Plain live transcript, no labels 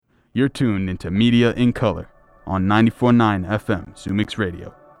You're tuned into Media in Color on 94.9 FM Zoomix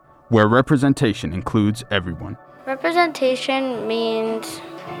Radio, where representation includes everyone. Representation means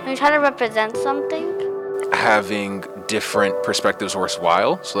when you try to represent something. Having different perspectives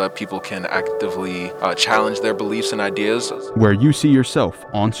worthwhile so that people can actively challenge their beliefs and ideas. Where you see yourself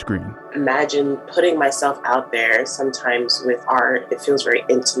on screen. Imagine putting myself out there. Sometimes with art, it feels very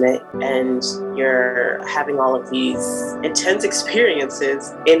intimate, and you're having all of these intense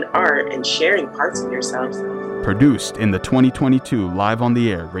experiences in art and sharing parts of yourself. Produced in the 2022 Live on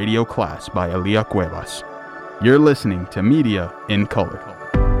the Air radio class by Elia Cuevas. You're listening to Media in Color.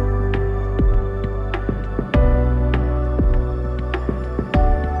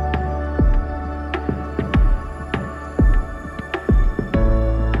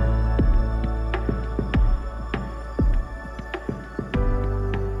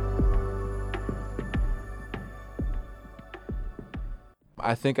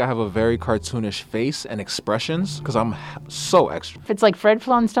 I think I have a very cartoonish face and expressions because I'm so extra. It's like Fred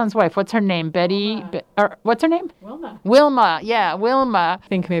Flintstone's wife. What's her name? Betty? What's her name? Wilma. Yeah, Wilma. I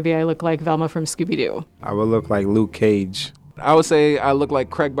think maybe I look like Velma from Scooby-Doo. I would look like Luke Cage. I would say I look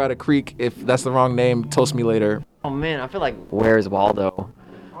like Craig by the Creek. If that's the wrong name, toast me later. Oh man, I feel like Where's Waldo?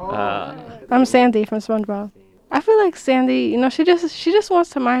 I'm Sandy from SpongeBob. I feel like Sandy, she just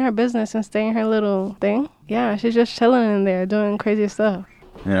wants to mind her business and stay in her little thing. Yeah, she's just chilling in there doing crazy stuff.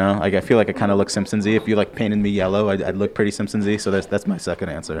 I feel like I kind of look Simpsons-y. If you painted me yellow, I'd look pretty Simpsons-y. So that's my second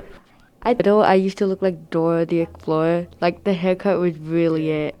answer. I used to look like Dora the Explorer. The haircut was really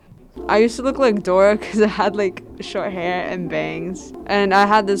it. I used to look like Dora because I had short hair and bangs, and I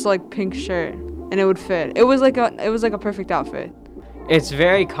had this pink shirt, and it would fit. It was like a perfect outfit. It's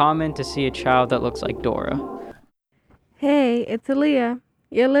very common to see a child that looks like Dora. Hey, it's Aaliyah.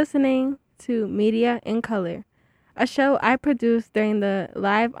 You're listening to Media in Color, a show I produced during the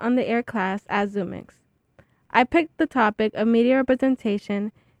Live on the Air class at Zoomix. I picked the topic of media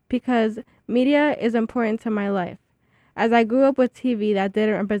representation because media is important to my life, as I grew up with TV that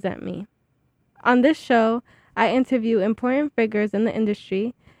didn't represent me. On this show, I interview important figures in the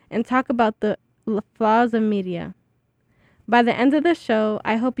industry and talk about the flaws of media. By the end of the show,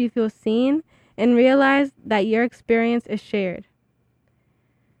 I hope you feel seen and realize that your experience is shared.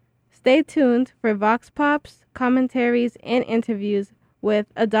 Stay tuned for Vox Pops, commentaries, and interviews with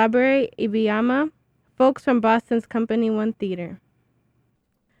Adabere Ibiyama, folks from Boston's Company One Theater.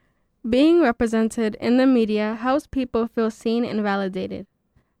 Being represented in the media helps people feel seen and validated.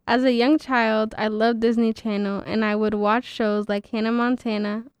 As a young child, I loved Disney Channel, and I would watch shows like Hannah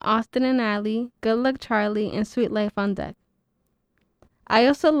Montana, Austin and Ally, Good Luck Charlie, and Sweet Life on Deck. I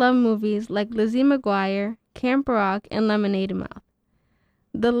also love movies like Lizzie McGuire, Camp Rock, and Lemonade Mouth.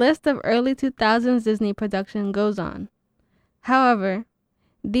 The list of early 2000s Disney production goes on. However,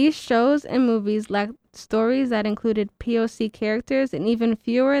 these shows and movies lacked stories that included POC characters and even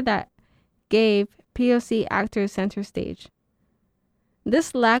fewer that gave POC actors center stage.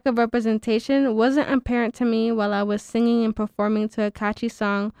 This lack of representation wasn't apparent to me while I was singing and performing to a catchy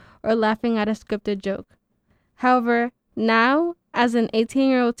song or laughing at a scripted joke. However, now, as an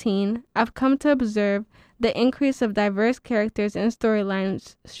 18-year-old teen, I've come to observe the increase of diverse characters and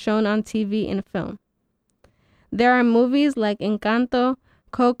storylines shown on TV and film. There are movies like Encanto,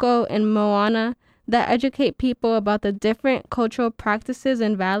 Coco, and Moana that educate people about the different cultural practices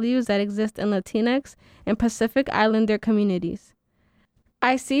and values that exist in Latinx and Pacific Islander communities.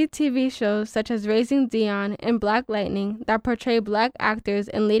 I see TV shows such as Raising Dion and Black Lightning that portray Black actors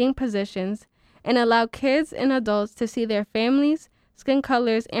in leading positions and allow kids and adults to see their families, skin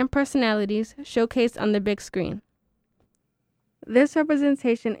colors, and personalities showcased on the big screen. This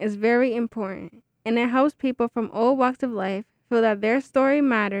representation is very important, and it helps people from all walks of life feel that their story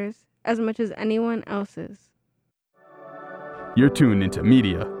matters as much as anyone else's. You're tuned into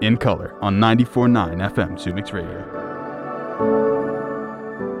Media in Color on 94.9 FM Zoomix Radio.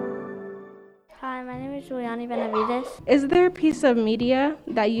 Hi, my name is Juliani Benavides. Is there a piece of media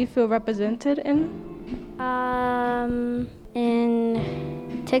that you feel represented in?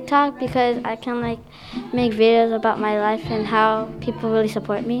 In TikTok, because I can make videos about my life and how people really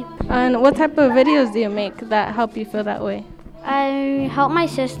support me. And what type of videos do you make that help you feel that way? I help my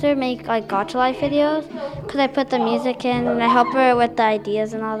sister make Gacha Life videos because I put the music in and I help her with the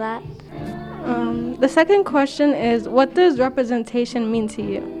ideas and all that. The second question is, what does representation mean to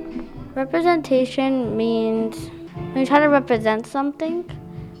you? Representation means when you try to represent something.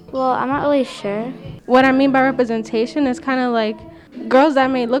 Well, I'm not really sure. What I mean by representation is kind of like girls that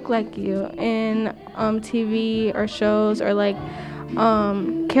may look like you in TV or shows, or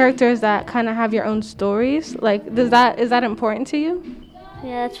characters that kind of have your own stories. Is that important to you?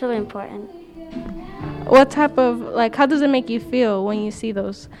 Yeah, that's really important. What type of, like, how does it make you feel when you see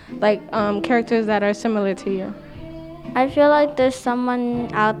those, like, characters that are similar to you? I feel like there's someone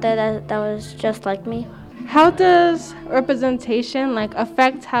out there that was just like me. How does representation, like,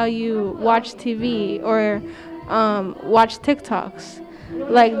 affect how you watch TV or watch TikToks?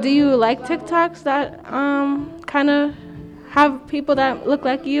 Like, do you like TikToks that kind of have people that look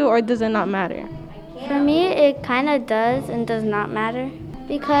like you, or does it not matter? For me, it kind of does and does not matter.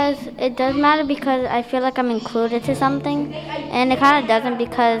 Because it does matter because I feel like I'm included to something, and it kind of doesn't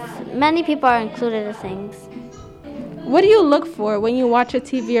because many people are included to things. What do you look for when you watch a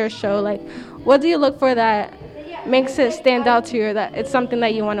TV or show? Like, what do you look for that makes it stand out to you, or that it's something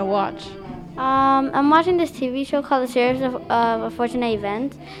that you want to watch? I'm watching this TV show called The Series of Unfortunate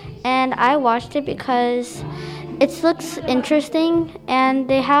Events, and I watched it because it looks interesting, and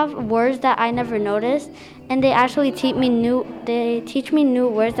they have words that I never noticed, and they actually teach me new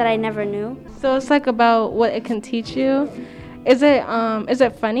words that I never knew. So it's like about what it can teach you. Is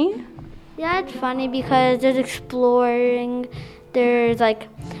it funny? Yeah, it's funny because there's exploring, there's like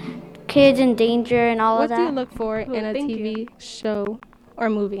kids in danger and all of that. What do you look for in a TV show or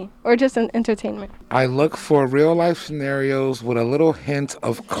movie, or just an entertainment? I look for real life scenarios with a little hint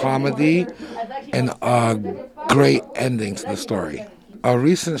of comedy and a great ending to the story. A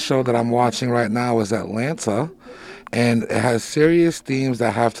recent show that I'm watching right now is Atlanta, and it has serious themes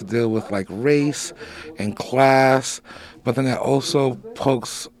that have to deal with like race and class, but then it also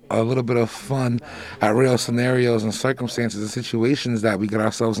pokes a little bit of fun at real scenarios and circumstances and situations that we get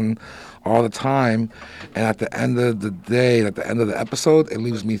ourselves in all the time. And at the end of the day, at the end of the episode, it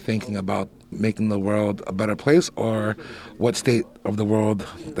leaves me thinking about making the world a better place, or what state of the world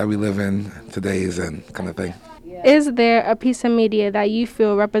that we live in today is in, kind of thing. Is there a piece of media that you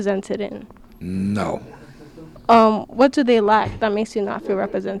feel represented in? No. What do they lack that makes you not feel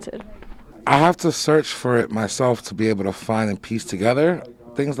represented? I have to search for it myself to be able to find and piece together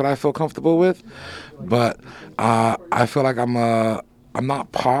things that I feel comfortable with. But I feel like I'm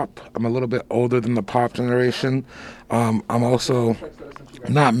not pop. I'm a little bit older than the pop generation. I'm also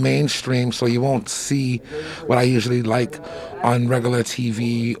not mainstream, so you won't see what I usually like on regular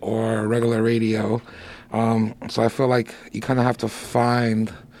TV or regular radio. So I feel like you kind of have to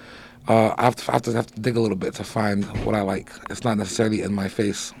find. I have to dig a little bit to find what I like. It's not necessarily in my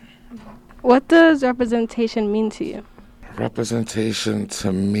face. What does representation mean to you? Representation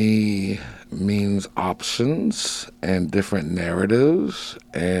to me means options and different narratives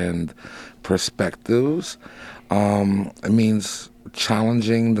and perspectives. It means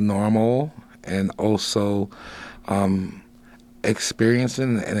challenging the normal and also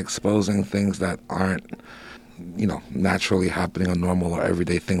experiencing and exposing things that aren't, naturally happening on normal or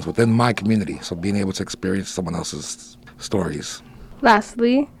everyday things within my community. So being able to experience someone else's stories.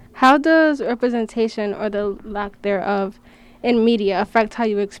 Lastly, how does representation or the lack thereof in media affect how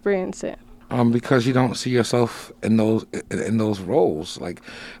you experience it? Because you don't see yourself in those roles. Like,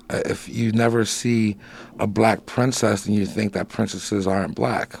 if you never see a black princess, then you think that princesses aren't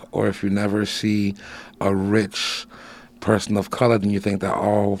black. Or if you never see a rich person of color, then you think that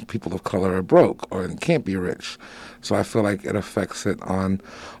all people of color are broke or can't be rich. So I feel like it affects it on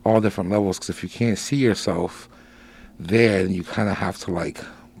all different levels, because if you can't see yourself there, then you kind of have to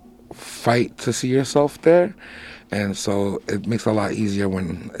fight to see yourself there. And so it makes it a lot easier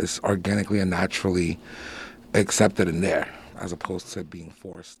when it's organically and naturally accepted in there, as opposed to being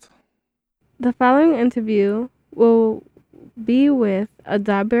forced. The following interview will be with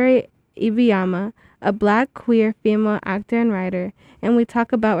Adabere Ibiyama, a black queer female actor and writer, and we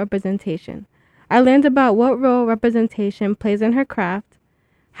talk about representation. I learned about what role representation plays in her craft,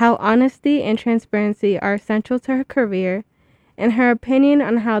 how honesty and transparency are essential to her career, and her opinion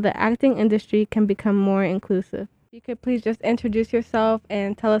on how the acting industry can become more inclusive. You could please just introduce yourself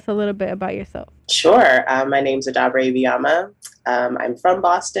and tell us a little bit about yourself. Sure. My name's Adabere Ibiyama. I'm from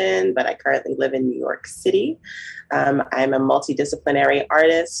Boston, but I currently live in New York City. I'm a multidisciplinary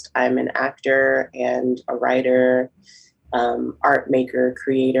artist. I'm an actor and a writer, art maker,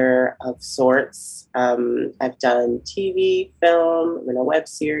 creator of sorts. I've done TV, film, I'm in a web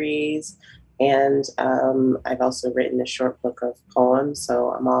series, and I've also written a short book of poems.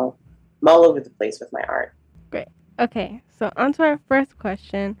 So I'm all over the place with my art. Great. Okay, so on to our first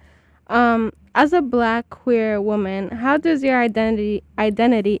question. As a black queer woman, how does your identity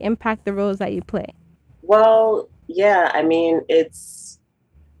impact the roles that you play? Well, yeah, I mean, it's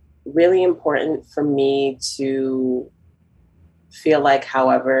really important for me to feel like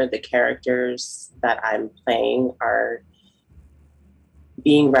however the characters that I'm playing are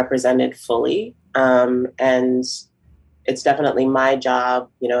being represented fully. And it's definitely my job,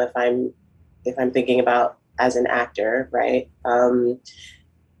 if I'm thinking about as an actor, right?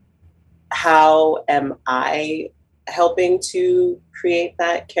 How am I helping to create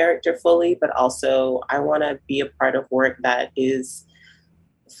that character fully? But also, I want to be a part of work that is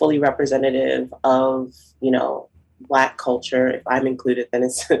fully representative of, Black culture. If I'm included, then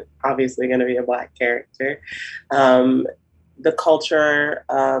it's obviously going to be a Black character. The culture,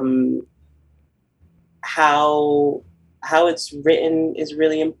 how it's written is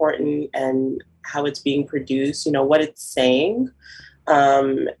really important, and how it's being produced, what it's saying.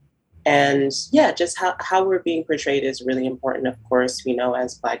 And yeah, just how we're being portrayed is really important. Of course,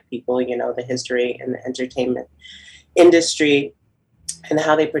 as Black people, the history and the entertainment industry and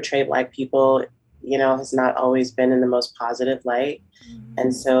how they portray Black people, has not always been in the most positive light. Mm-hmm.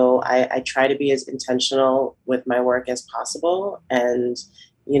 And so I try to be as intentional with my work as possible. And,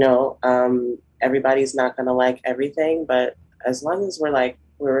 everybody's not going to like everything, but as long as we're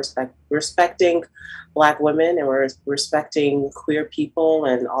respecting Black women and we're respecting queer people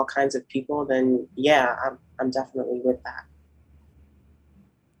and all kinds of people, then yeah, I'm definitely with that.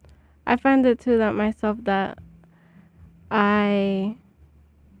 I find it too that myself that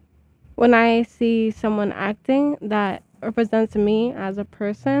when I see someone acting that represents me as a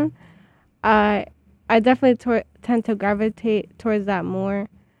person, I definitely tend to gravitate towards that more,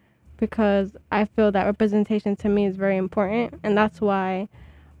 because I feel that representation to me is very important, and that's why,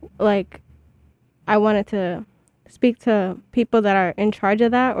 I wanted to speak to people that are in charge of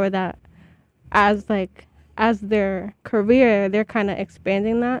that, or that as their career, they're kind of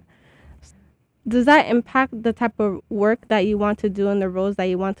expanding that. Does that impact the type of work that you want to do and the roles that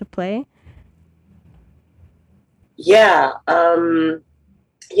you want to play? Yeah. I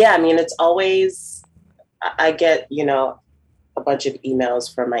mean, it's always, I get, a bunch of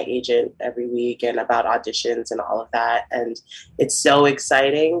emails from my agent every week and about auditions and all of that. And it's so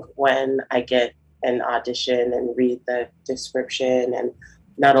exciting when I get an audition and read the description and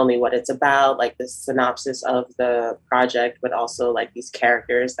not only what it's about, like the synopsis of the project, but also like these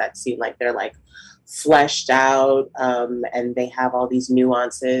characters that seem like they're like fleshed out, and they have all these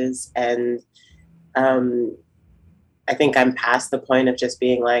nuances. And I think I'm past the point of just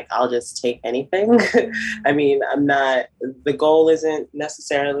being like, I'll just take anything. I mean, the goal isn't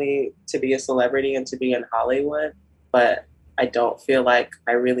necessarily to be a celebrity and to be in Hollywood, but I don't feel like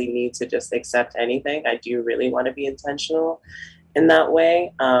I really need to just accept anything. I do really want to be intentional in that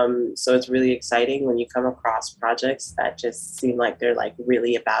way. So it's really exciting when you come across projects that just seem like they're like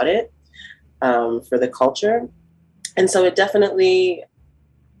really about it, for the culture. And so it definitely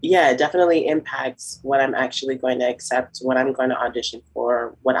impacts what I'm actually going to accept, what I'm going to audition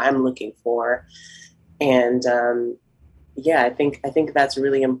for, what I'm looking for. And I think that's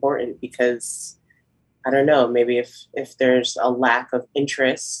really important, because I don't know, maybe if there's a lack of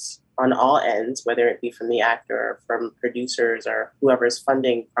interest on all ends, whether it be from the actor or from producers or whoever's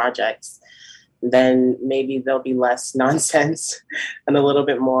funding projects, then maybe there'll be less nonsense and a little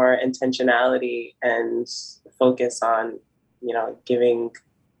bit more intentionality and focus on, giving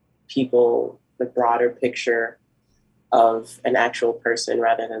people the broader picture of an actual person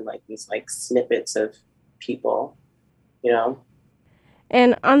rather than like these like snippets of people,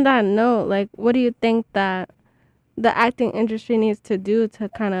 And on that note, like, what do you think that the acting industry needs to do to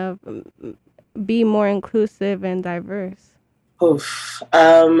kind of be more inclusive and diverse? Oof.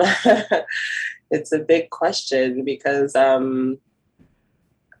 It's a big question, because I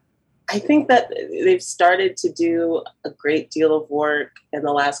think that they've started to do a great deal of work in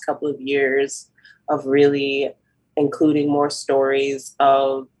the last couple of years of really including more stories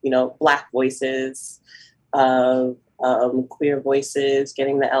of, Black voices, of queer voices,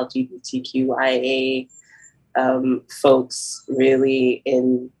 getting the LGBTQIA folks really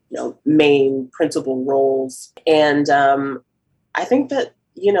in, main principal roles. And I think that,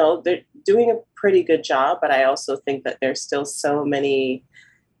 they're doing a pretty good job, but I also think that there's still so many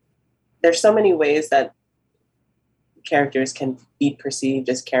ways that characters can be perceived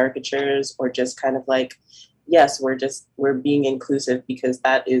as caricatures, or just kind of like, yes, we're being inclusive because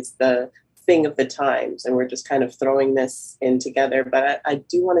that is the thing of the times, and we're just kind of throwing this in together. But I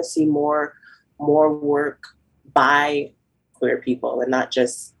do want to see more work by queer people, and not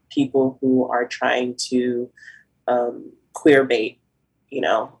just people who are trying to queer bait,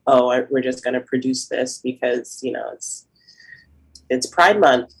 we're just going to produce this because, it's Pride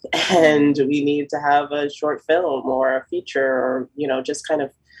Month and we need to have a short film or a feature, or, just kind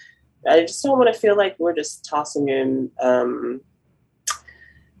of, I just don't want to feel like we're just tossing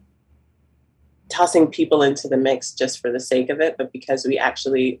people into the mix just for the sake of it, but because we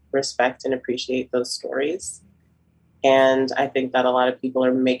actually respect and appreciate those stories. And I think that a lot of people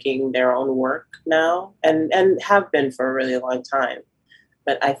are making their own work now and have been for a really long time.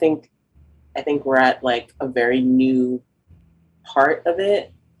 But I think we're at like a very new part of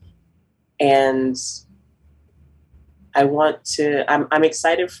it. And I'm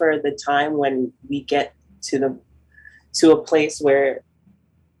excited for the time when we get to a place where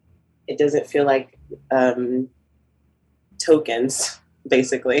it doesn't feel like tokens,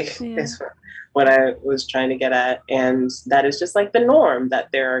 basically, is what I was trying to get at. And that is just like the norm, that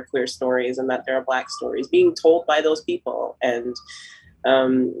there are queer stories and that there are Black stories being told by those people. And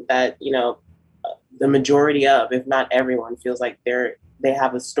that, you know, the majority of, if not everyone, feels like they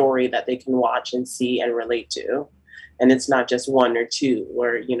have a story that they can watch and see and relate to. And it's not just one or two,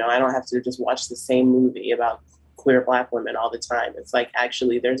 or, you know, I don't have to just watch the same movie about queer Black women all the time. It's like,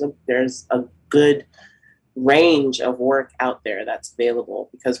 actually, there's a good range of work out there that's available,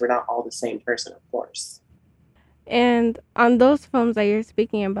 because we're not all the same person, of course. And on those films that you're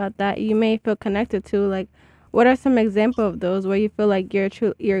speaking about that you may feel connected to, like, what are some examples of those where you feel like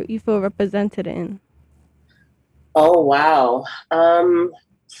you feel represented in? Oh, wow.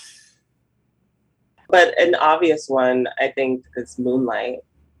 But an obvious one, I think, is Moonlight,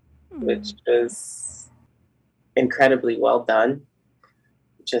 which is incredibly well done,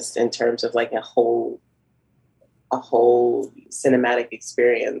 just in terms of like a whole cinematic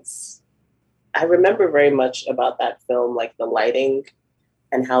experience. I remember very much about that film, like the lighting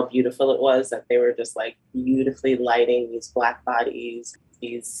and how beautiful it was, that they were just like beautifully lighting these Black bodies,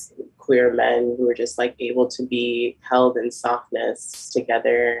 these queer men who were just like able to be held in softness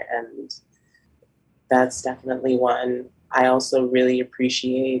together. And that's definitely one. I also really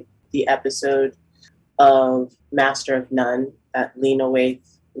appreciate the episode of Master of None that Lena Waithe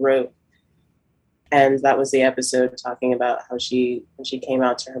wrote. And that was the episode talking about how when she came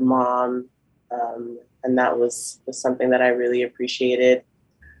out to her mom. And that was something that I really appreciated.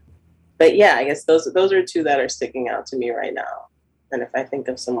 But yeah, I guess those are two that are sticking out to me right now. And if I think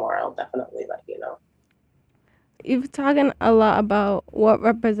of some more, I'll definitely let you know. You've talking a lot about what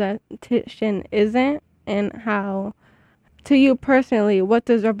representation isn't, and how, to you personally, what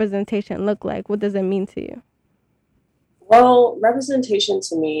does representation look like? What does it mean to you? Well, representation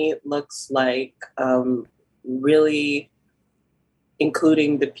to me looks like really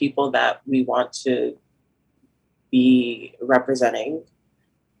including the people that we want to be representing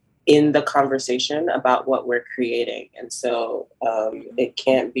in the conversation about what we're creating. And so it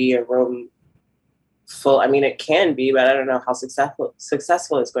can't be a room full. I mean, it can be, but I don't know how successful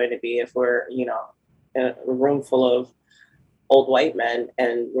it's going to be if we're, you know, in a room full of old white men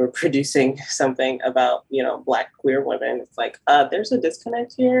and we're producing something about, you know, Black queer women. It's like, there's a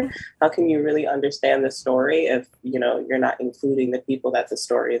disconnect here. How can you really understand the story if, you know, you're not including the people that the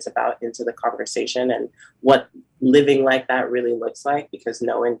story is about into the conversation, and what living like that really looks like? Because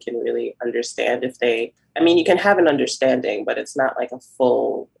no one can really understand you can have an understanding, but it's not like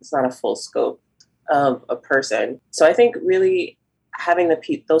it's not a full scope of a person. So I think really having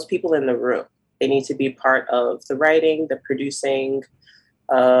those people in the room, they need to be part of the writing, the producing,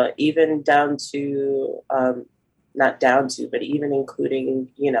 even down to, not down to, but even including,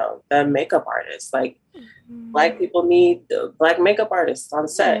 you know, the makeup artists. Like, Black people need Black makeup artists on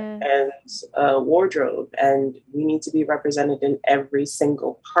set and wardrobe. And we need to be represented in every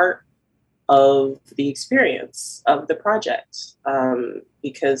single part of the experience of the project.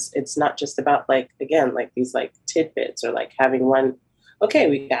 Because it's not just about, like, again, like these like tidbits, or like having one. Okay,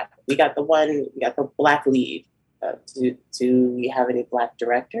 we got the Black lead. Do we have any Black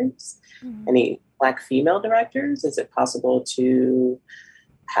directors? Mm-hmm. Any Black female directors? Is it possible to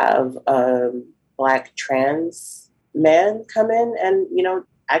have Black trans men come in and, you know,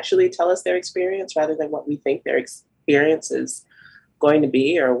 actually tell us their experience rather than what we think their experience is going to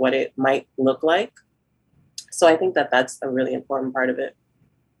be or what it might look like? So I think that that's a really important part of it.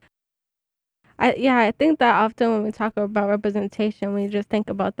 I think that often when we talk about representation, we just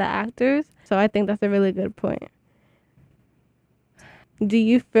think about the actors. So I think that's a really good point. Do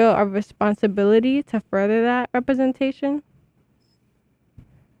you feel a responsibility to further that representation?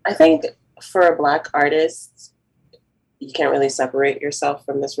 I think for a Black artist, you can't really separate yourself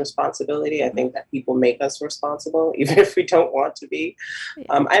from this responsibility. I think that people make us responsible, even if we don't want to be.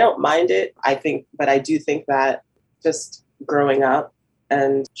 I don't mind it, but I do think that just growing up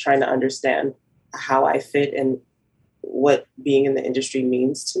and trying to understand how I fit and what being in the industry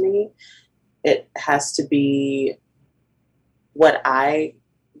means to me, it has to be what I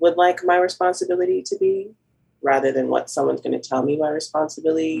would like my responsibility to be, rather than what someone's going to tell me my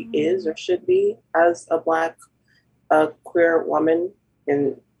responsibility is or should be as a Black queer woman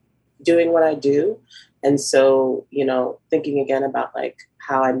in doing what I do. And so, thinking again about like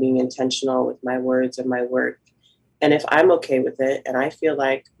how I'm being intentional with my words and my work. And if I'm okay with it and I feel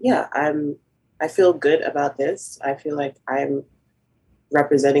like, I feel good about this, I feel like I'm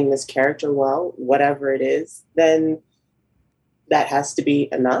representing this character well, whatever it is, then that has to be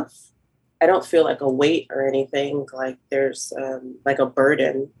enough. I don't feel like a weight or anything, like there's like a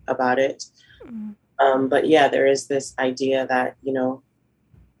burden about it. But yeah, there is this idea that,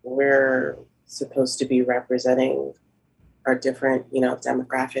 we're supposed to be representing our different,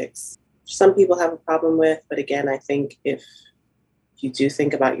 demographics. Some people have a problem with, but again, I think if you do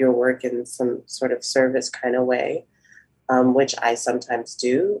think about your work in some sort of service kind of way, which I sometimes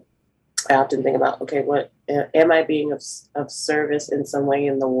do, I often think about, okay, what am I being of service in some way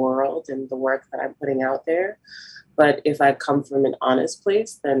in the world and the work that I'm putting out there? But if I come from an honest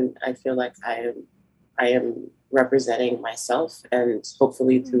place, then I feel like I am representing myself, and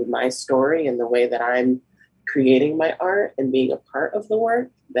hopefully through my story and the way that I'm creating my art and being a part of the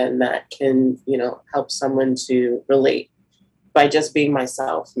work, then that can, help someone to relate by just being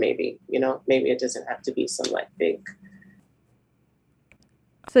myself, maybe, maybe it doesn't have to be some like big.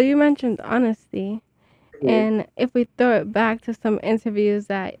 So you mentioned honesty, and if we throw it back to some interviews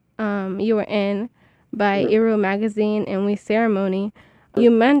that you were in by Eru Magazine and We Ceremony,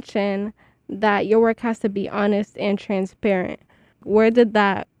 you mentioned that your work has to be honest and transparent. Where did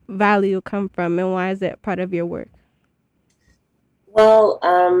that value come from, and why is it part of your work? Well,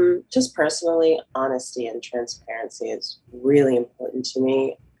 just personally, honesty and transparency is really important to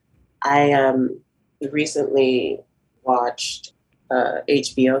me. I recently watched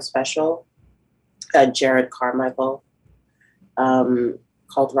HBO special, Jared Carmichael, called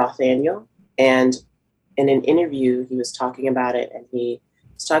Rothaniel. And in an interview, he was talking about it, and he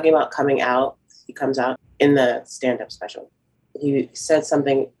was talking about coming out. He comes out in the stand-up special. He said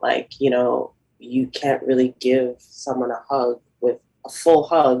something like, you can't really give someone a full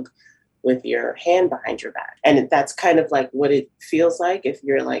hug with your hand behind your back. And that's kind of like what it feels like if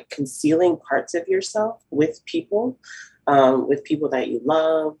you're like concealing parts of yourself with people that you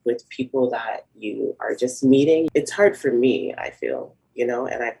love, with people that you are just meeting. It's hard for me, I feel, and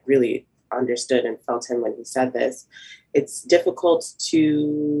I really understood and felt him when he said this. It's difficult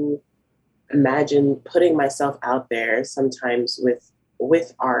to imagine putting myself out there sometimes with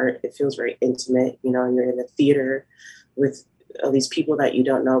art. It feels very intimate, you're in a theater with all these people that you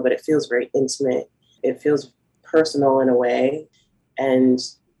don't know, but it feels very intimate. It feels personal in a way. And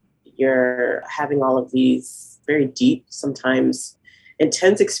you're having all of these very deep, sometimes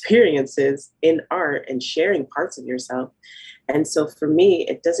intense experiences in art and sharing parts of yourself. And so for me,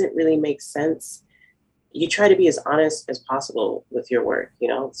 it doesn't really make sense. You try to be as honest as possible with your work.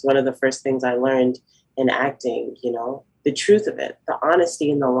 It's one of the first things I learned in acting, the truth of it, the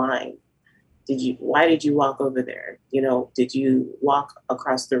honesty in the line. Why did you walk over there? Did you walk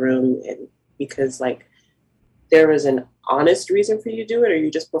across the room and because like there was an honest reason for you to do it, or are you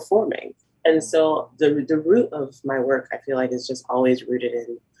just performing? And so the root of my work, I feel like, is just always rooted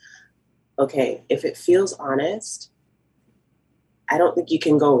in, okay, if it feels honest, I don't think you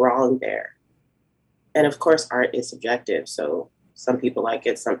can go wrong there. And of course, art is subjective. So some people like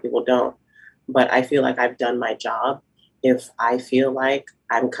it, some people don't. But I feel like I've done my job. If I feel like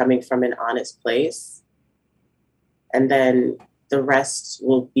I'm coming from an honest place, and then the rest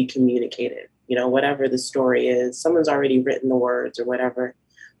will be communicated. Whatever the story is, someone's already written the words or whatever.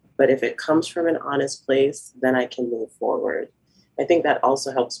 But if it comes from an honest place, then I can move forward. I think that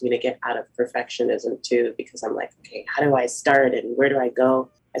also helps me to get out of perfectionism too, because I'm like, okay, how do I start and where do I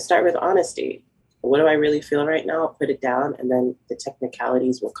go? I start with honesty. What do I really feel right now? I'll put it down, and then the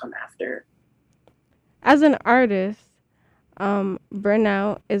technicalities will come after. As an artist,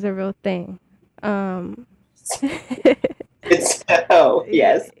 burnout is a real thing.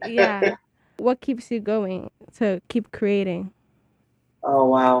 Yes. Yeah. What keeps you going to keep creating? Oh,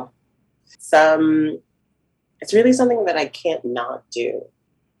 wow. It's really something that I can't not do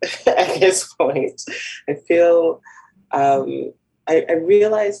at this point. I feel, I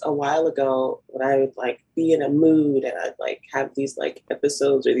realized a while ago when I would like be in a mood and I'd like have these like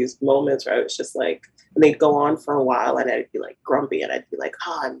episodes or these moments where I was just like, and they'd go on for a while and I'd be like grumpy and I'd be like,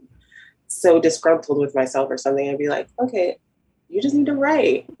 I'm so disgruntled with myself or something. I'd be like, okay, you just need to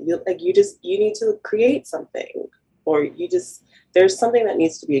write. You need to create something, or there's something that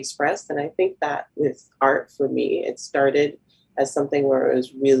needs to be expressed. And I think that with art for me, it started as something where it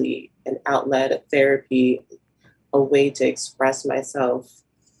was really an outlet, a therapy, a way to express myself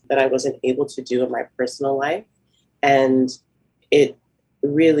that I wasn't able to do in my personal life. And it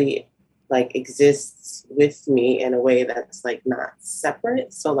really like exists with me in a way that's like not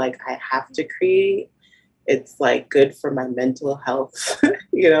separate. So like I have to create. It's like good for my mental health,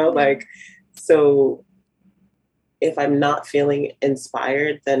 like, so if I'm not feeling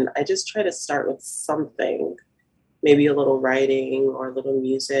inspired, then I just try to start with something, maybe a little writing or a little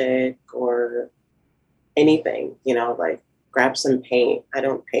music or anything, like grab some paint. I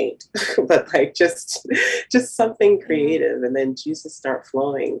don't paint, but like just something creative, and then juices start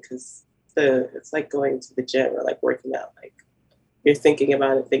flowing, because it's like going to the gym or like working out. Like you're thinking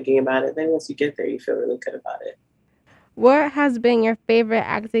about it. Then once you get there, you feel really good about it. What has been your favorite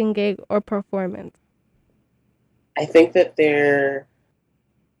acting gig or performance? I think that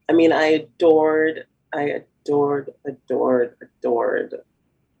I adored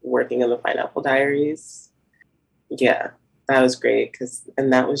working on the Pineapple Diaries. Yeah, that was great,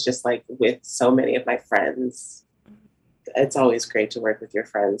 and that was just like with so many of my friends. It's always great to work with your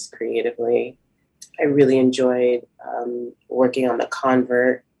friends creatively. I really enjoyed working on The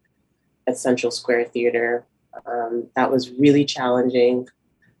Convert at Central Square Theater. That was really challenging,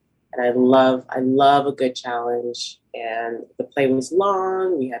 and I love a good challenge. And the play was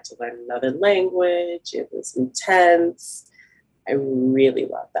long. We had to learn another language. It was intense. I really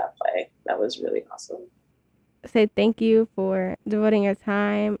loved that play. That was really awesome. Say thank you for devoting your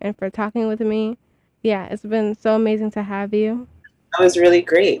time and for talking with me. Yeah, it's been so amazing to have you. That was really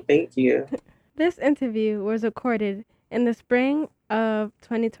great. Thank you. This interview was recorded in the spring of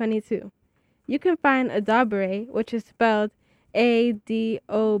 2022. You can find Adobure, which is spelled Adobuere,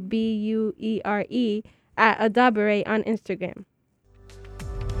 at Adobure on Instagram.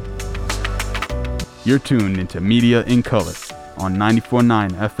 You're tuned into Media in Color on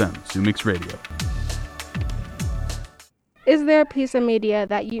 94.9 FM Zumix Radio. Is there a piece of media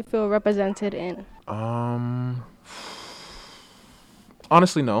that you feel represented in?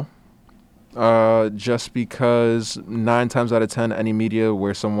 Honestly, no. Just because 9 times out of 10, any media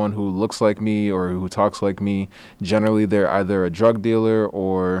where someone who looks like me or who talks like me, generally they're either a drug dealer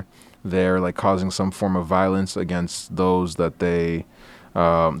or they're like causing some form of violence against those that they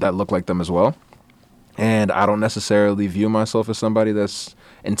that look like them as well. And I don't necessarily view myself as somebody that's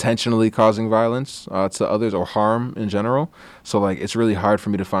intentionally causing violence to others or harm in general. So like it's really hard for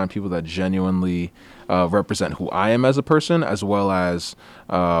me to find people that genuinely represent who I am as a person, as well as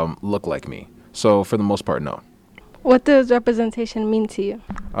look like me. So for the most part, no. What does representation mean to you?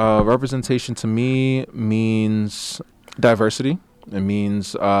 Representation to me means diversity. It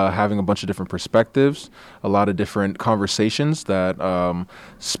means having a bunch of different perspectives, a lot of different conversations that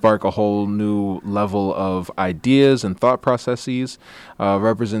spark a whole new level of ideas and thought processes.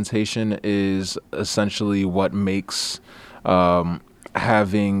 Representation is essentially what makes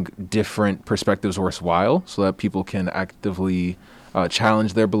having different perspectives worthwhile, so that people can actively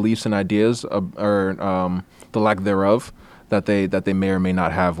challenge their beliefs and ideas or the lack thereof that they may or may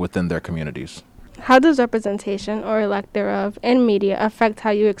not have within their communities. How does representation, or lack thereof, in media affect how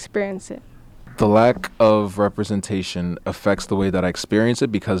you experience it? The lack of representation affects the way that I experience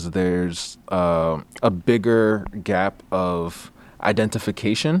it because there's a bigger gap of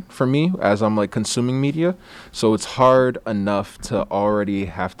identification for me as I'm like consuming media. So it's hard enough to already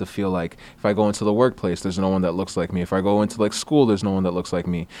have to feel like if I go into the workplace, there's no one that looks like me. If I go into like school, there's no one that looks like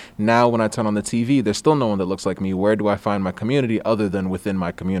me. Now when I turn on the TV, there's still no one that looks like me. Where do I find my community other than within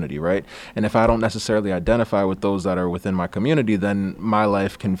my community, right? And if I don't necessarily identify with those that are within my community, then my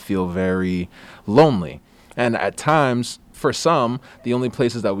life can feel very lonely. And at times, for some, the only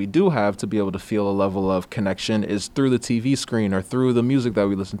places that we do have to be able to feel a level of connection is through the TV screen or through the music that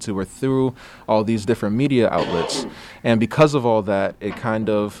we listen to or through all these different media outlets. And because of all that, it kind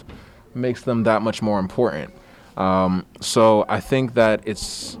of makes them that much more important. So I think that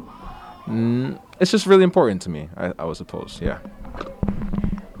it's just really important to me, I would suppose, yeah.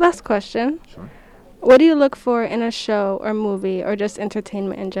 Last question. Sure. What do you look for in a show or movie or just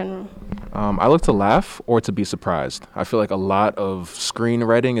entertainment in general? I look to laugh or to be surprised. I feel like a lot of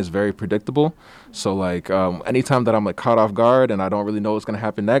screenwriting is very predictable. So like anytime that I'm like caught off guard and I don't really know what's going to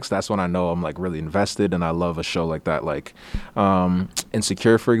happen next, that's when I know I'm like really invested, and I love a show like that, like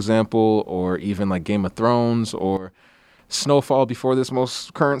Insecure, for example, or even like Game of Thrones or Snowfall before this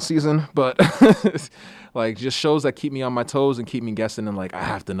most current season. But like just shows that keep me on my toes and keep me guessing, and like I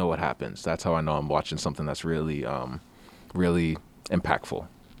have to know what happens. That's how I know I'm watching something that's really, really impactful,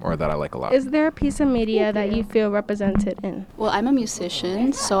 or that I like a lot. Is there a piece of media that you feel represented in? Well, I'm a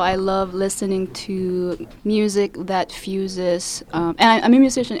musician, so I love listening to music that fuses, and I'm a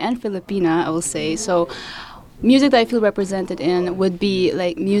musician and Filipina, I will say, so music that I feel represented in would be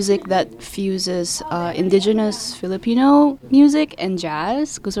like music that fuses indigenous Filipino music and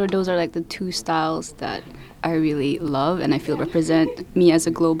jazz, because those are like the two styles that I really love and I feel represent me as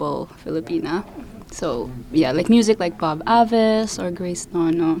a global Filipina. So yeah, like music like Bob Aves or Grace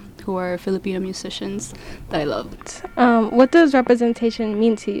Nono, who are Filipino musicians that I love. What does representation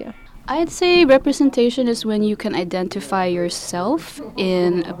mean to you? I'd say representation is when you can identify yourself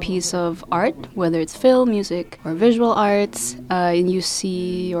in a piece of art, whether it's film, music, or visual arts, and you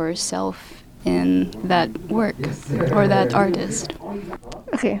see yourself in that work or that artist.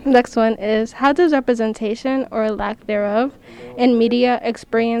 Okay, next one is, how does representation or lack thereof in media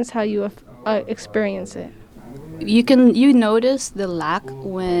experience how you experience it? You notice the lack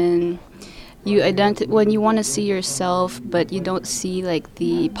when when you want to see yourself but you don't see like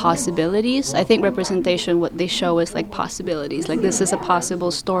the possibilities. I think representation, what they show is like possibilities, like this is a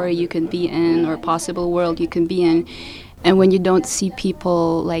possible story you can be in or possible world you can be in. And when you don't see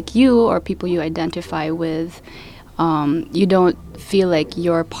people like you or people you identify with, you don't feel like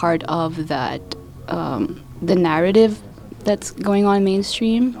you're part of that, the narrative that's going on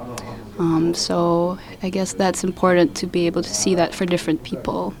mainstream. So I guess that's important to be able to see that for different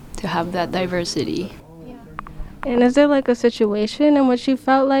people, to have that diversity. And is there like a situation in which you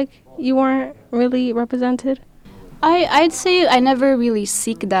felt like you weren't really represented? I'd say I never really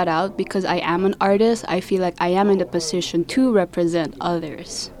seek that out because I am an artist. I feel like I am in a position to represent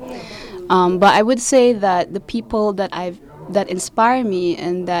others. But I would say that the people that inspire me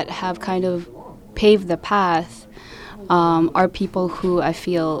and that have kind of paved the path are people who I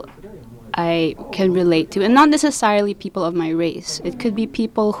feel I can relate to, and not necessarily people of my race. It could be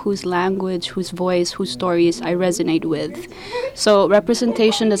people whose language, whose voice, whose stories I resonate with. So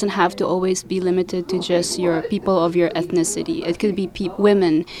representation doesn't have to always be limited to just your people of your ethnicity. It could be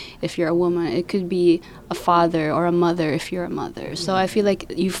women if you're a woman. It could be a father or a mother if you're a mother. So I feel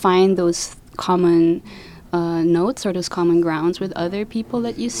like you find those common notes or those common grounds with other people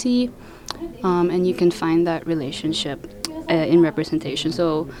that you see, and you can find that relationship in representation.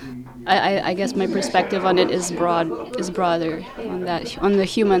 So I guess my perspective on it is broader on the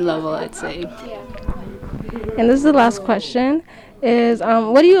human level, I'd say. And this is the last question, is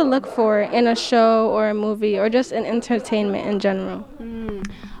what do you look for in a show or a movie or just in entertainment in general?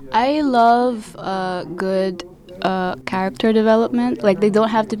 I love good character development. Like, they don't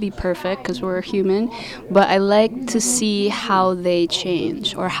have to be perfect because we're human, but I like to see how they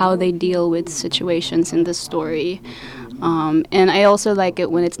change or how they deal with situations in the story. And I also like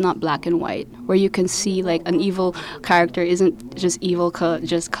it when it's not black and white, where you can see like an evil character isn't just evil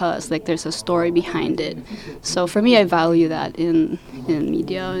just cause, like there's a story behind it. So for me, I value that in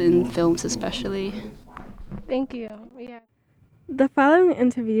media, in films especially. Thank you. Yeah. The following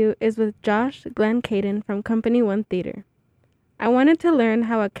interview is with Josh Glenn Caden from Company One Theater. I wanted to learn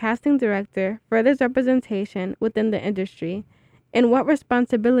how a casting director furthers representation within the industry and what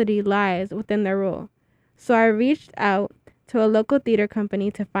responsibility lies within their role. So I reached out to a local theater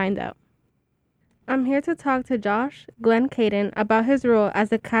company to find out. I'm here to talk to Josh Glenn Caden about his role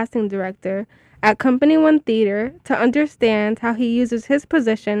as a casting director at Company One Theater to understand how he uses his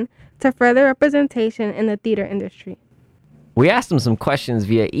position to further representation in the theater industry. We asked him some questions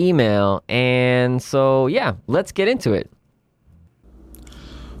via email, and so yeah, let's get into it.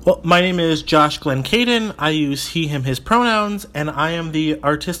 Well, my name is Josh Glenn Caden. I use he, him, his pronouns, and I am the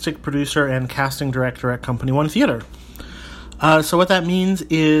artistic producer and casting director at Company One Theater. So what that means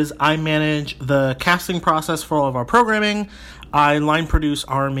is I manage the casting process for all of our programming, I line produce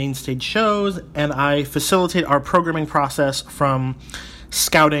our main stage shows, and I facilitate our programming process from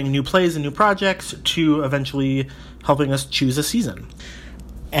scouting new plays and new projects to eventually helping us choose a season.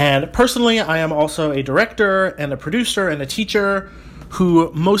 And personally, I am also a director and a producer and a teacher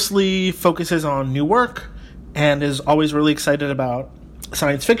who mostly focuses on new work and is always really excited about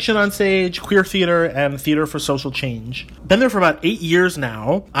science fiction on stage, queer theater, and theater for social change. Been there for about 8 years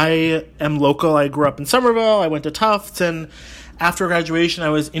now. I am local. I grew up in Somerville. I went to Tufts, and after graduation, I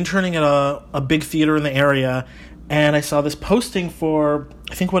was interning at a big theater in the area, and I saw this posting for,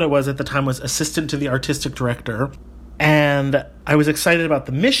 I think what it was at the time was assistant to the artistic director. And I was excited about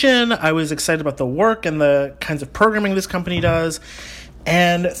the mission. I was excited about the work and the kinds of programming this company does.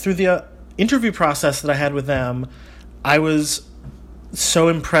 And through the interview process that I had with them, I was so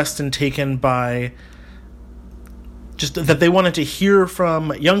impressed and taken by just that they wanted to hear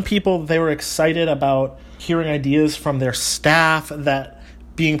from young people. They were excited about hearing ideas from their staff, that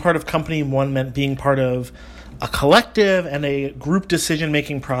being part of Company One meant being part of a collective and a group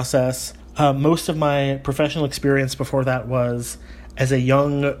decision-making process. Most of my professional experience before that was as a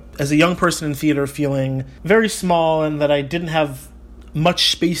young person in theater, feeling very small and that I didn't have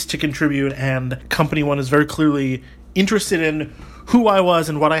much space to contribute, and Company One is very clearly interested in who I was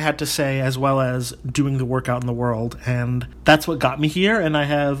and what I had to say, as well as doing the work out in the world. And that's what got me here, and I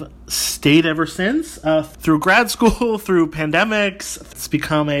have stayed ever since. Through grad school, through pandemics, it's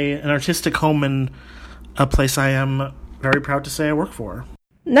become an artistic home and a place I am very proud to say I work for.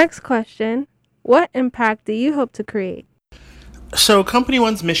 Next question. What impact do you hope to create? So Company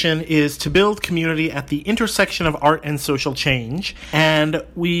One's mission is to build community at the intersection of art and social change, and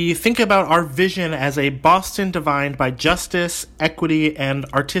we think about our vision as a Boston defined by justice, equity, and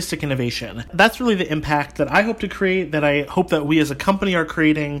artistic innovation. That's really the impact that I hope to create, that I hope that we as a company are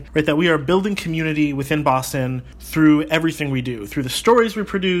creating, right? That we are building community within Boston through everything we do, through the stories we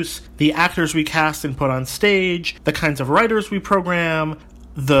produce, the actors we cast and put on stage, the kinds of writers we program,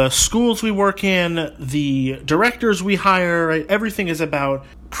 the schools we work in, the directors we hire, right? Everything is about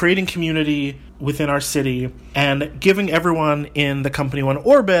creating community within our city and giving everyone in the Company One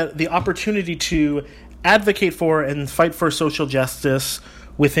orbit the opportunity to advocate for and fight for social justice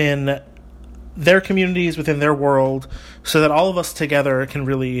within their communities, within their world, so that all of us together can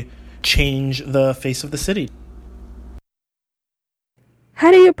really change the face of the city. How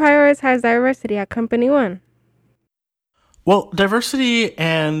do you prioritize diversity at Company One? Well, diversity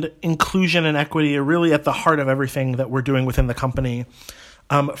and inclusion and equity are really at the heart of everything that we're doing within the company.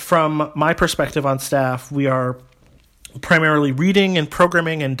 From my perspective on staff, we are primarily reading and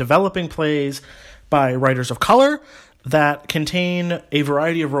programming and developing plays by writers of color that contain a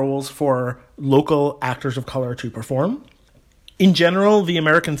variety of roles for local actors of color to perform. In general, the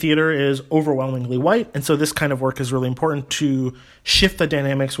American theater is overwhelmingly white, and so this kind of work is really important to shift the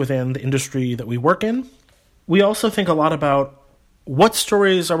dynamics within the industry that we work in. We also think a lot about what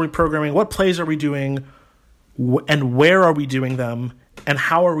stories are we programming, what plays are we doing, and where are we doing them, and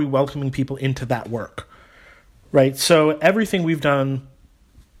how are we welcoming people into that work, right? So everything we've done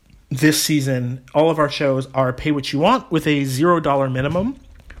this season, all of our shows are pay what you want with a $0 minimum,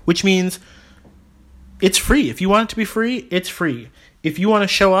 which means it's free. If you want it to be free, it's free. If you want to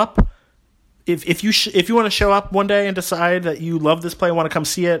show up, if you want to show up one day and decide that you love this play and want to come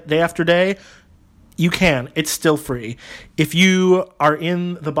see it day after day, you can. It's still free. If you are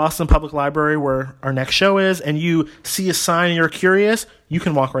in the Boston Public Library where our next show is and you see a sign and you're curious, you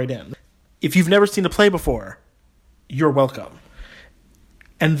can walk right in. If you've never seen a play before, you're welcome.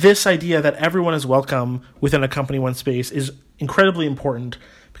 And this idea that everyone is welcome within a Company One space is incredibly important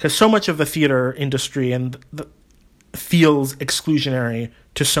because so much of the theater industry feels exclusionary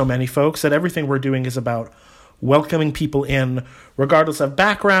to so many folks that everything we're doing is about welcoming people in, regardless of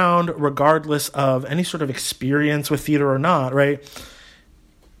background, regardless of any sort of experience with theater or not, right?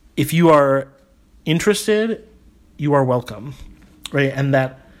 If you are interested, you are welcome, right? And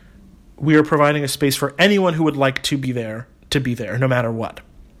that we are providing a space for anyone who would like to be there, no matter what.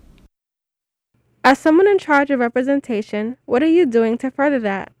 As someone in charge of representation, what are you doing to further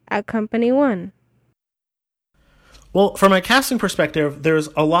that at Company One? Well, from a casting perspective, there's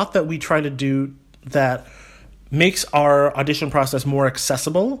a lot that we try to do that makes our audition process more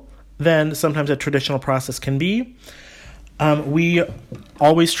accessible than sometimes a traditional process can be. We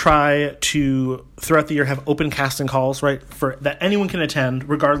always try to, throughout the year, have open casting calls, right, for that anyone can attend,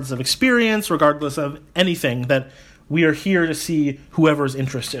 regardless of experience, regardless of anything, that we are here to see whoever's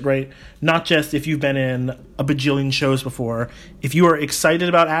interested, right? Not just if you've been in a bajillion shows before. If you are excited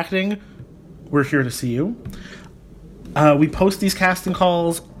about acting, we're here to see you. We post these casting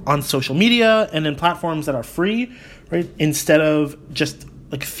calls on social media and in platforms that are free, right? Instead of just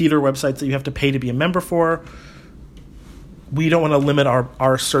like theater websites that you have to pay to be a member for. We don't want to limit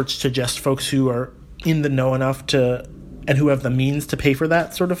our search to just folks who are in the know enough to, and who have the means to pay for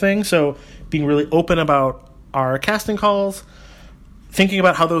that sort of thing. So being really open about our casting calls, thinking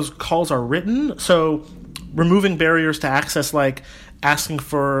about how those calls are written. So removing barriers to access, like asking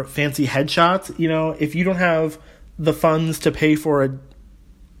for fancy headshots. You know, if you don't have the funds to pay for an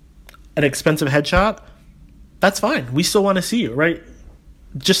expensive headshot, that's fine. We still want to see you, right?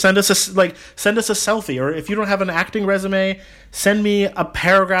 Just send us a selfie, or if you don't have an acting resume, send me a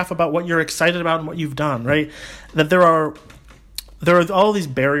paragraph about what you're excited about and what you've done, right? That there are all these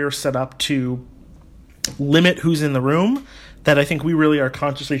barriers set up to limit who's in the room that I think we really are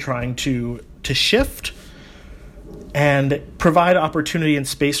consciously trying to shift and provide opportunity and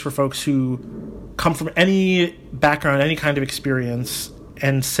space for folks who come from any background, any kind of experience,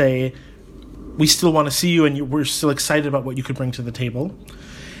 and say, we still want to see you and we're still excited about what you could bring to the table.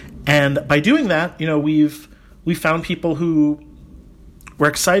 And by doing that, you know, we've found people who were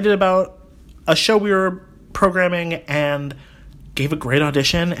excited about a show we were programming and gave a great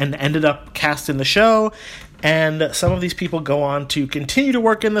audition and ended up cast in the show. And some of these people go on to continue to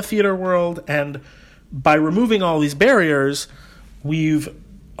work in the theater world. And by removing all these barriers, we've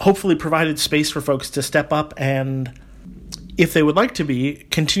hopefully provided space for folks to step up and, if they would like to be,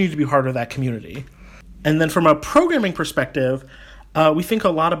 continue to be part of that community. And then from a programming perspective, we think a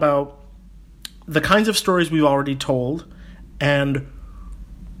lot about the kinds of stories we've already told and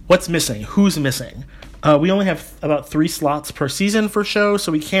what's missing, who's missing. We only have about 3 slots per season for shows,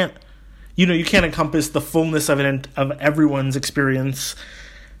 so we can't, you can't encompass the fullness of everyone's experience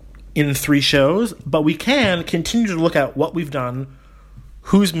in 3 shows, but we can continue to look at what we've done,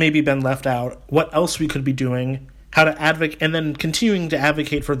 who's maybe been left out, what else we could be doing, how to advocate, and then continuing to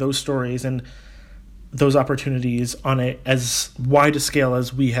advocate for those stories and those opportunities on as wide a scale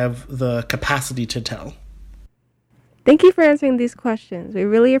as we have the capacity to tell. Thank you for answering these questions. We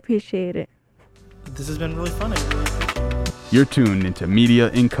really appreciate it. This has been really fun. I really appreciate it. You're tuned into Media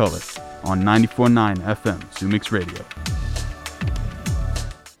in Color on 94.9 FM, Zumix Radio.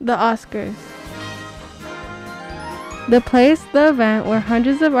 The Oscars. The place, the event where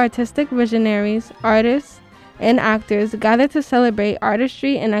hundreds of artistic visionaries, artists, and actors gather to celebrate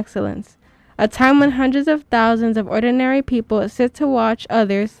artistry and excellence. A time when hundreds of thousands of ordinary people sit to watch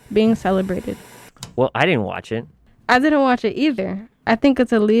others being celebrated. Well, I didn't watch it. I didn't watch it either. I think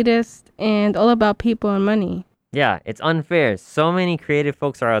it's elitist and all about people and money. Yeah, it's unfair. So many creative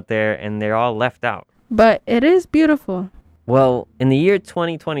folks are out there and they're all left out. But it is beautiful. Well, in the year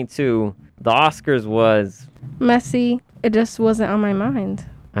 2022, the Oscars was messy. It just wasn't on my mind.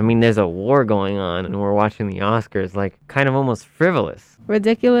 I mean, there's a war going on and we're watching the Oscars, like kind of almost frivolous.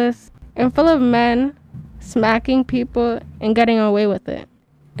 Ridiculous. And full of men smacking people and getting away with it.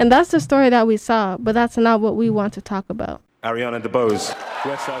 And that's the story that we saw, but that's not what we want to talk about. Ariana DeBose,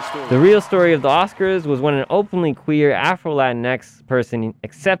 West Side Story. The real story of the Oscars was when an openly queer Afro-Latinx person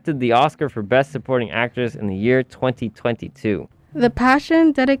accepted the Oscar for Best Supporting Actress in the year 2022. The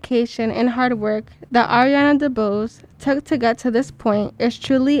passion, dedication, and hard work that Ariana DeBose took to get to this point is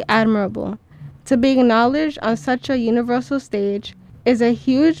truly admirable. To be acknowledged on such a universal stage is a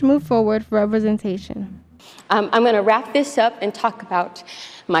huge move forward for representation. I'm going to wrap this up and talk about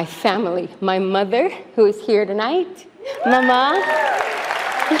my family. My mother, who is here tonight. Mama,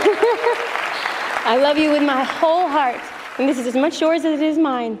 I love you with my whole heart. And this is as much yours as it is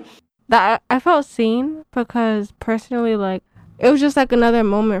mine. That I felt seen because personally, it was just like another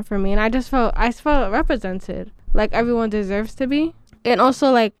moment for me. And I felt represented. Like everyone deserves to be. And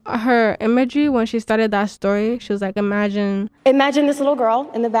also, her imagery when she started that story, she was like, imagine this little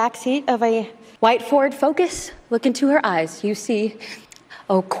girl in the backseat of a white Ford Focus. Look into her eyes. You see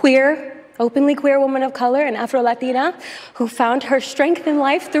a queer, openly queer woman of color, an Afro-Latina, who found her strength in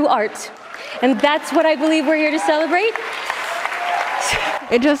life through art. And that's what I believe we're here to celebrate.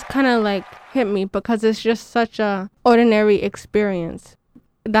 It just kind of, hit me because it's just such a ordinary experience.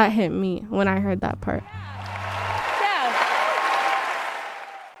 That hit me when I heard that part.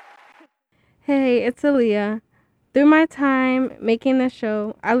 Hey, it's Aaliyah. Through my time making the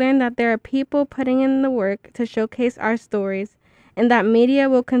show, I learned that there are people putting in the work to showcase our stories and that media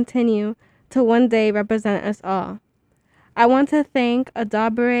will continue to one day represent us all. I want to thank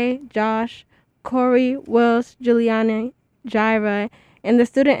Adabere, Josh, Corey, Wills, Giuliani, Jaira, and the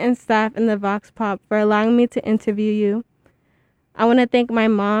student and staff in the Vox Pop for allowing me to interview you. I want to thank my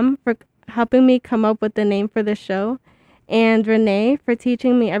mom for helping me come up with the name for the show, and Renee for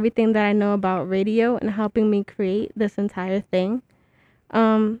teaching me everything that I know about radio and helping me create this entire thing.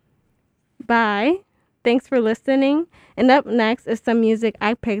 Bye. Thanks for listening. And up next is some music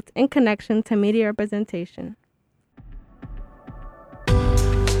I picked in connection to media representation.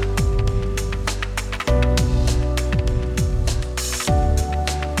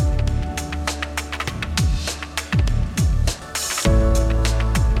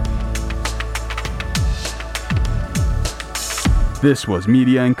 This was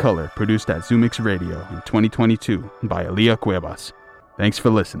Media in Color, produced at Zumix Radio in 2022 by Aaliyah Cuevas. Thanks for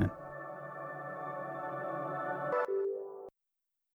listening.